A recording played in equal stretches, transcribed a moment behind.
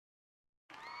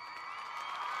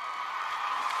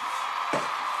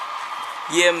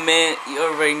Yeah, man, you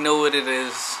already know what it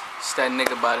is. It's that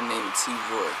nigga by the name of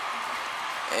T-Roy.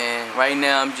 And right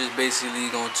now, I'm just basically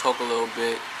gonna talk a little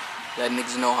bit, let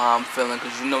niggas know how I'm feeling,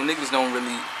 cause you know niggas don't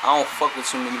really, I don't fuck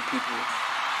with too many people,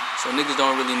 so niggas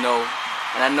don't really know.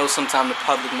 And I know sometimes the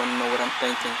public wanna know what I'm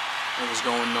thinking and what's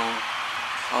going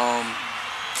on.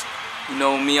 You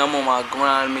know me, I'm on my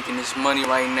grind, making this money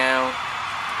right now.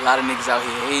 A lot of niggas out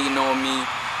here hating on me.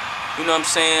 You know what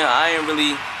I'm saying? I ain't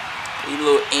really a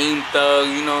little aim thug,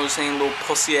 you know what I'm saying? Little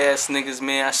pussy ass niggas,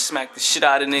 man. I smack the shit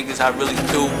out of niggas, I really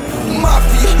do.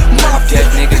 Dead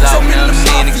niggas out, man, I'm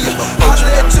saying niggas just approach me,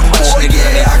 punch niggas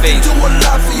in their face. Remember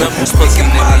pussy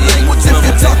nigga, yeah, you remember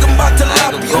nigga. I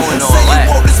ain't gonna go in all that.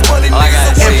 All I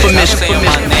gotta say is I'm saying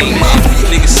my name, man.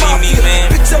 Niggas see me, man.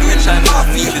 Bitch, I niggas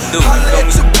need to do, you feel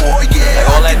me? Like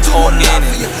all that talking and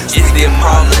is there a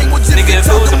problem? Nigga, if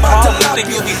it was a problem, you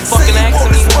think you'd be fucking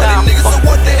asking me now?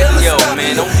 Yo,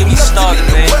 man, don't get me started,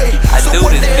 man. I do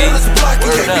this, bitch.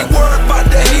 Word up.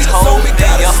 And these hoes,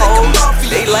 your hoes,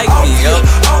 they like me, yo.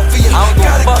 I don't give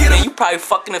a fuck, man. You probably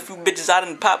fucking a few bitches out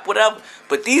in the pop, whatever.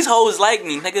 But these hoes like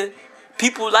me, nigga.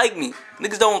 People like me.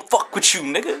 Niggas don't fuck with you,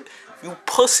 nigga. You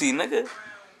pussy, nigga.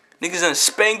 Niggas done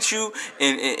spanked you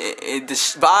and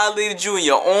violated you in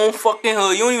your own fucking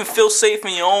hood. You don't even feel safe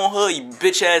in your own hood, you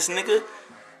bitch ass nigga.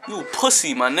 You a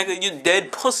pussy, my nigga. You dead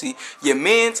pussy. Your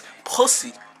man's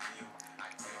pussy.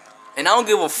 And I don't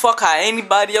give a fuck how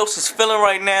anybody else is feeling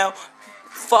right now.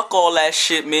 Fuck all that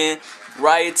shit, man.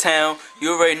 Riot Town.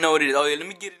 You already know what it is. Oh, yeah, let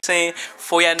me get it saying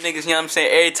for y'all niggas, you know what I'm saying?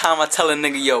 Every time I tell a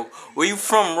nigga, yo, where you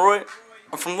from, Roy?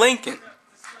 I'm from Lincoln.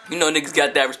 You know niggas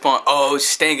got that response, oh,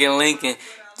 stinking Lincoln.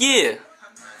 Yeah,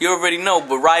 you already know,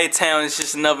 but Riot Town is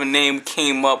just another name we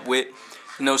came up with.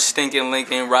 You know, stinking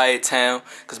Lincoln, Riot Town.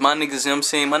 Cause my niggas, you know what I'm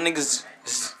saying? My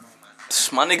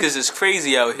niggas is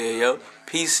crazy out here, yo.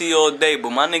 PC all day,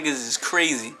 but my niggas is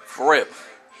crazy. For real.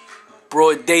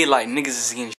 Broad daylight, niggas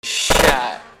is getting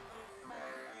shot.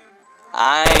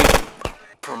 I ain't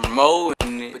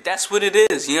promoting it, but that's what it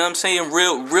is. You know what I'm saying?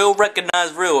 Real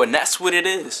recognize real, and that's what it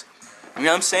is. You know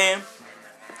what I'm saying?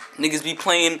 Niggas be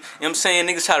playing, you know what I'm saying?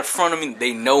 Niggas try to front of me,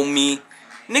 they know me.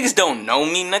 Niggas don't know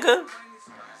me, nigga.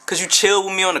 Cause you chill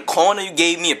with me on the corner, you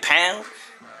gave me £1.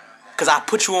 Cause I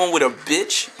put you on with a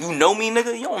bitch. You know me,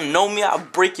 nigga? You don't know me, I'll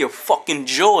break your fucking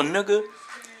jaw, nigga.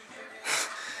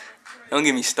 Don't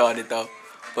get me started, though.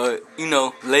 But, you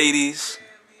know, ladies,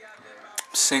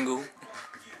 I'm single,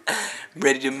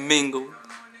 ready to mingle,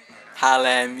 holla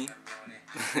at me.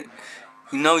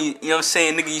 You know what I'm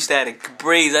saying? Nigga used to have the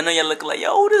braids. I know y'all looking like,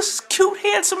 yo, this cute,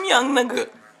 handsome young nigga.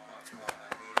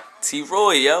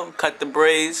 T-Roy, yo, cut the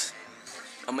braids.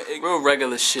 I'm a real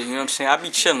regular shit, you know what I'm saying? I be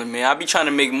chilling, man. I be trying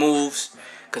to make moves.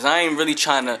 Cause I ain't really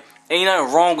trying to, ain't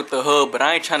nothing wrong with the hood, but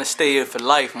I ain't trying to stay here for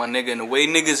life, my nigga. And the way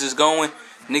niggas is going,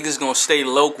 niggas gonna stay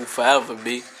local forever,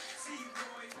 B.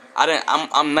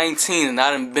 I'm 19 and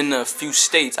I done been to a few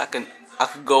states. I could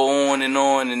go on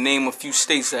and name a few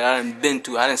states that I done been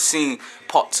to. I done seen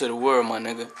parts of the world, my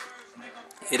nigga.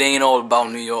 It ain't all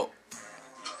about New York.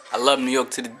 I love New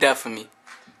York to the death of me.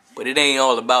 But it ain't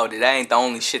all about it. That ain't the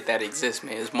only shit that exists,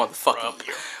 man. It's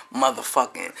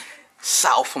motherfucking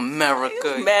South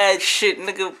America. Mad shit,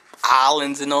 nigga.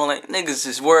 Islands and all that. Niggas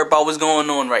just worry about what's going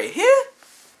on right here.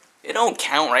 It don't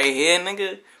count right here,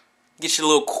 nigga. Get your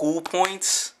little cool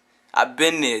points. I've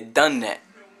been there, done that.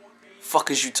 Fuck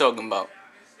is you talking about?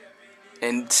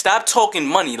 And stop talking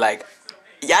money. Like,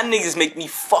 y'all niggas make me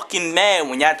fucking mad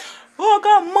when y'all, oh, I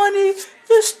got money.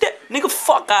 This, that. Nigga,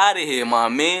 fuck out of here, my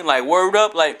man. Like, word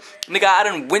up. Like, nigga, I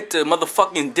done went to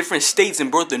motherfucking different states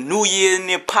and brought the New Year in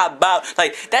there, pop out.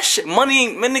 Like, that shit, money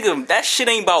ain't, man, nigga, that shit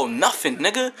ain't about nothing,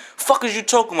 nigga. Fuck is you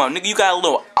talking about? Nigga, you got a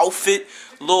little outfit,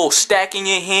 little stack in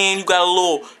your hand. You got a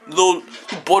you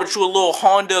bought you a little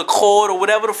Honda Accord or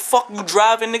whatever the fuck you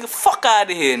driving, nigga. Fuck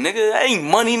out of here, nigga. That ain't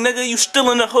money, nigga. You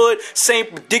still in the hood, same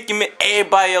predicament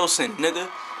everybody else in, nigga.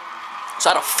 So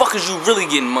how the fuck is you really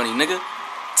getting money, nigga?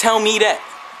 Tell me that.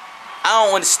 I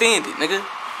don't understand it, nigga.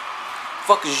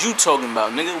 Fuck is you talking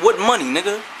about, nigga? What money,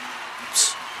 nigga?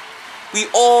 We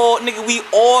all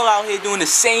out here doing the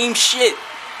same shit.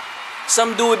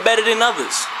 Some do it better than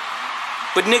others.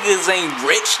 But niggas ain't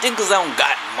rich. Niggas don't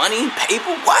got money,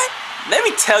 paper. What? Let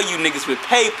me tell you niggas with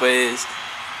paper is,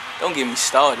 don't get me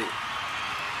started.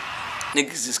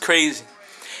 Niggas is crazy.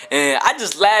 And I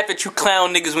just laugh at you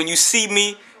clown niggas when you see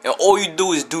me and all you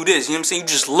do is do this. You know what I'm saying? You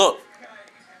just look.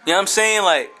 You know what I'm saying?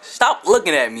 Like, stop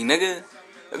looking at me, nigga.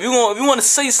 If you want to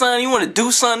say something, you want to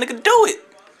do something, nigga, do it.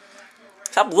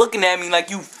 Stop looking at me like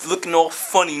you looking all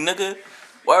funny, nigga.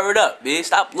 Word up, bitch.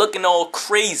 Stop looking all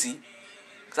crazy.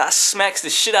 Cause I smacks the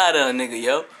shit out of a nigga,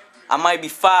 yo. I might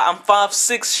be I'm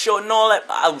 5'6", short and all that.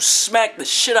 I will smack the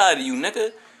shit out of you,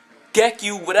 nigga. Geck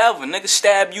you, whatever, nigga.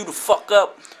 Stab you the fuck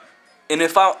up. And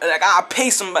if I'll pay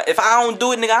somebody. If I don't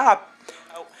do it, nigga, I'll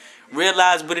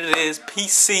realize what it is.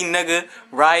 PC, nigga.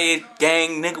 Riot,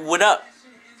 gang, nigga, what up?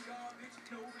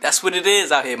 That's what it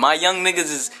is out here. My young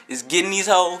niggas is getting these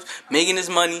hoes, making this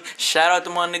money. Shout out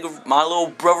to my nigga, my little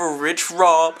brother, Rich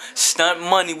Rob. Stunt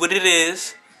money, what it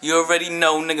is. You already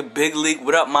know, nigga. Big League,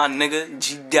 what up, my nigga?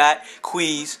 G.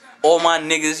 Queez, all my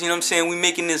niggas, you know what I'm saying? We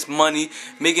making this money,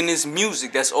 making this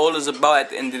music. That's all it's about at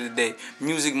the end of the day.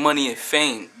 Music, money, and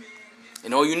fame.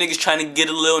 And all you niggas trying to get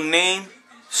a little name,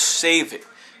 save it.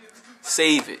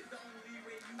 Save it.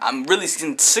 I'm really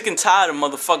sick and tired of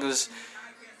motherfuckers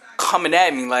coming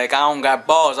at me like I don't got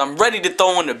balls. I'm ready to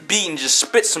throw on the beat and just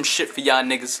spit some shit for y'all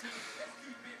niggas.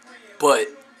 But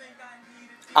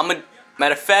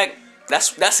matter of fact,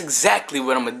 that's exactly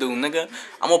what I'm gonna do, nigga.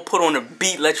 I'm gonna put on a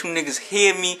beat, let you niggas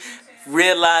hear me,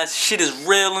 realize shit is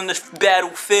real in this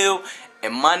battlefield,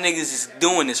 and my niggas is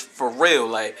doing this for real.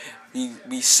 Like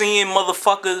we seeing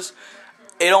motherfuckers.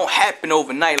 It don't happen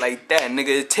overnight like that, nigga.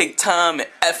 It take time and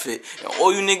effort. And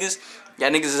all you niggas, y'all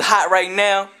niggas is hot right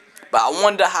now. But I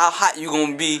wonder how hot you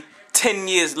gonna be 10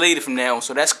 years later from now.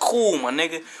 So that's cool, my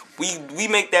nigga. We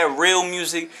make that real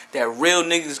music that real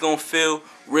niggas gonna feel.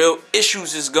 Real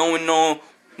issues is going on.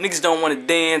 Niggas don't wanna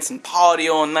dance and party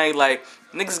all night. Like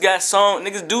niggas got songs,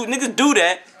 niggas do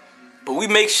that. But we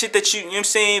make shit that you know what I'm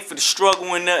saying, for the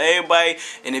struggle and everybody.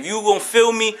 And if you gonna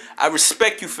feel me, I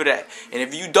respect you for that. And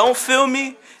if you don't feel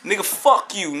me, nigga,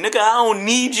 fuck you, nigga. I don't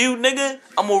need you, nigga.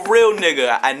 I'm a real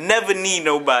nigga. I never need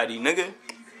nobody, nigga.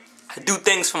 I do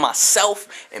things for myself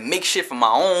and make shit for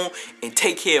my own and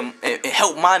take care of, and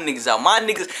help my niggas out. My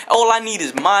niggas, all I need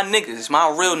is my niggas, my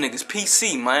real niggas.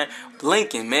 PC, man.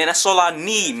 Lincoln, man. That's all I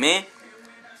need, man.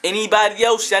 Anybody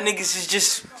else, y'all niggas is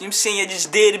just, you know what I'm saying, y'all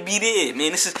just there to be there,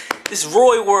 man. This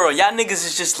Roy world, y'all niggas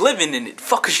is just living in it.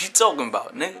 Fuck is you talking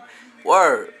about, nigga?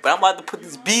 Word. But I'm about to put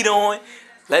this beat on,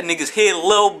 let niggas hear a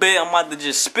little bit. I'm about to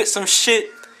just spit some shit.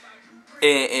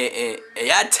 And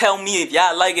y'all tell me if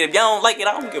y'all like it. If y'all don't like it,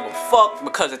 I don't give a fuck.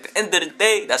 Because at the end of the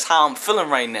day, that's how I'm feeling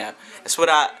right now. That's what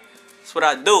I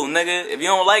do, nigga. If you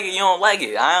don't like it, you don't like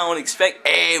it. I don't expect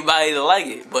everybody to like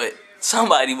it. But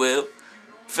somebody will.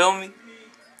 Feel me?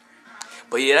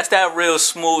 But yeah, that's that real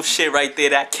smooth shit right there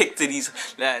that I kicked to these.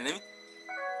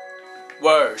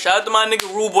 Word. Shout out to my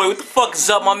nigga Rude Boy. What the fuck is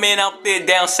up? My man out there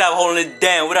down south holding it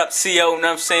down. What up, CO? You know what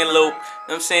I'm saying, Lil? You know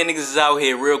what I'm saying? Niggas is out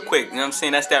here real quick. You know what I'm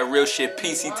saying? That's that real shit.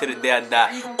 PC to the day I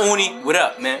die. Oni, what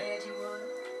up, man?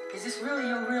 Is this really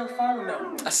your real phone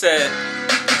number? I said,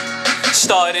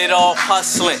 started off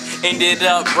hustling, ended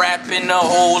up rapping a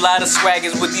whole lot of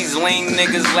swaggers with these lame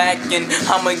niggas lacking.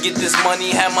 I'ma get this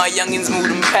money, have my youngins move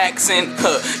them packs in.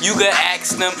 You can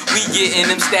ask them, we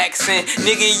getting them stacks in.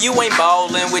 Nigga, you ain't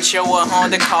ballin' with your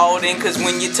Honda callin', cause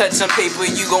when you touch some paper,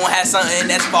 you gon' have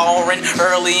something that's foreign.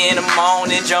 Early in the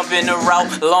morning, jump in the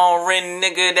route, Lauren,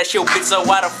 nigga, that's your bitch, so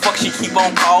why the fuck she keep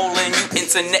on calling? You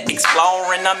internet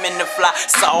exploring, I'm in the fly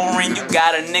soaring. You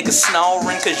got a nigga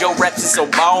snoring, cause your raps is so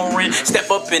boring.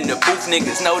 Step up in the booth,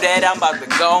 niggas know that I'm about to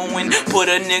go and put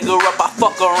a nigga up, I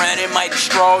fuck around and might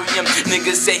destroy him.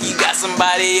 Niggas say he got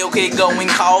somebody, okay, go and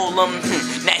call him.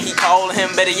 Now he calling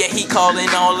him, better yet he calling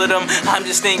all of them. I'm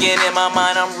just thinking in my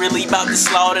mind, I'm really about to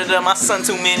slaughter them. I son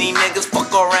too many niggas,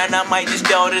 fuck around, I might just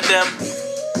daughter them.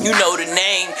 You know the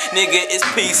name, nigga, it's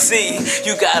PC.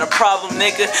 You got a problem,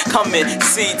 nigga, come in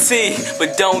CT.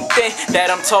 But don't think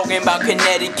that I'm talking about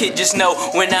Connecticut. Just know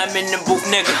when I'm in the booth,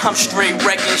 nigga, I'm straight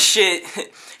wrecking shit.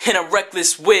 And I'm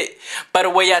reckless wit. By the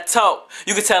way I talk,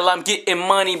 you can tell I'm getting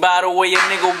money by the way a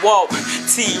nigga walk.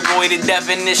 T-Roy, the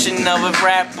definition of a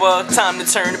rapper. Time to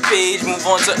turn the page, move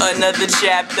on to another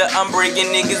chapter. I'm breaking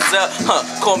niggas up,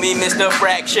 call me Mr.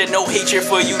 Fracture. No hatred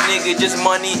for you, nigga, just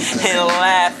money and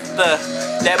laughter.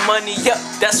 That money, yup,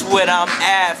 that's what I'm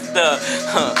after.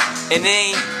 And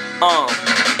ain't,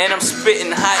 and I'm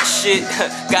spitting hot shit.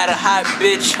 Got a hot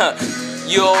bitch,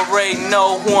 You already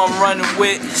know who I'm running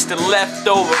with. It's the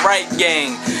leftover right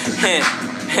gang.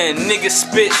 And niggas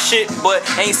spit shit, but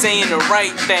ain't saying the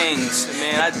right things.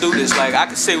 Man, I do this like I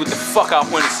can say what the fuck I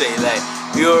want to say. Like,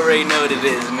 you already know what it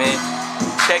is, man.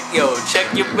 Check your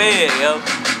man, yo.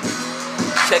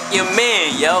 Check your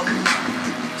man, yo.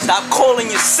 Stop calling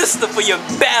your sister for your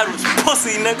battles,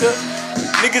 pussy nigga.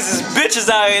 Niggas is bitches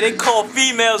out here. They call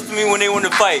females for me when they want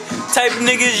to fight. Type of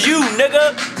niggas you,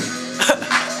 nigga.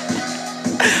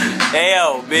 Hey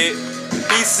yo, bitch.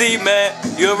 PC, man.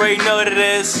 You already know what it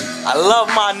is. I love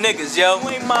my niggas, yo. You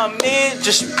ain't my man.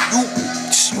 Just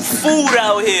you food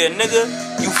out here, nigga.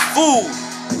 You food.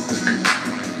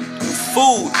 You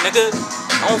food, nigga.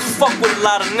 I don't fuck with a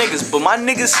lot of niggas, but my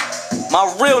niggas, my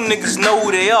real niggas know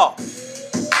who they are.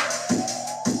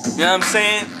 You know what I'm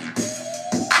saying?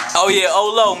 Oh yeah,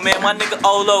 L.O.E, man, my nigga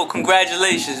L.O.E,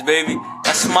 congratulations, baby.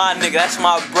 That's my nigga, that's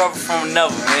my brother from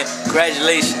another, man.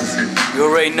 Congratulations. You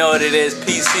already know what it is,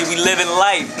 PC. We living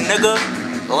life, nigga.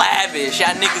 Lavish. Y'all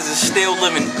niggas is still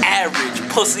living average,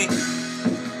 pussy.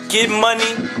 Get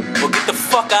money or get the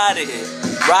fuck out of here.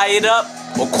 Riot up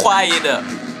or quiet up.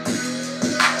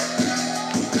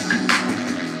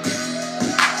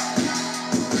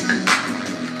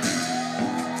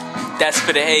 That's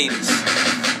for the haters.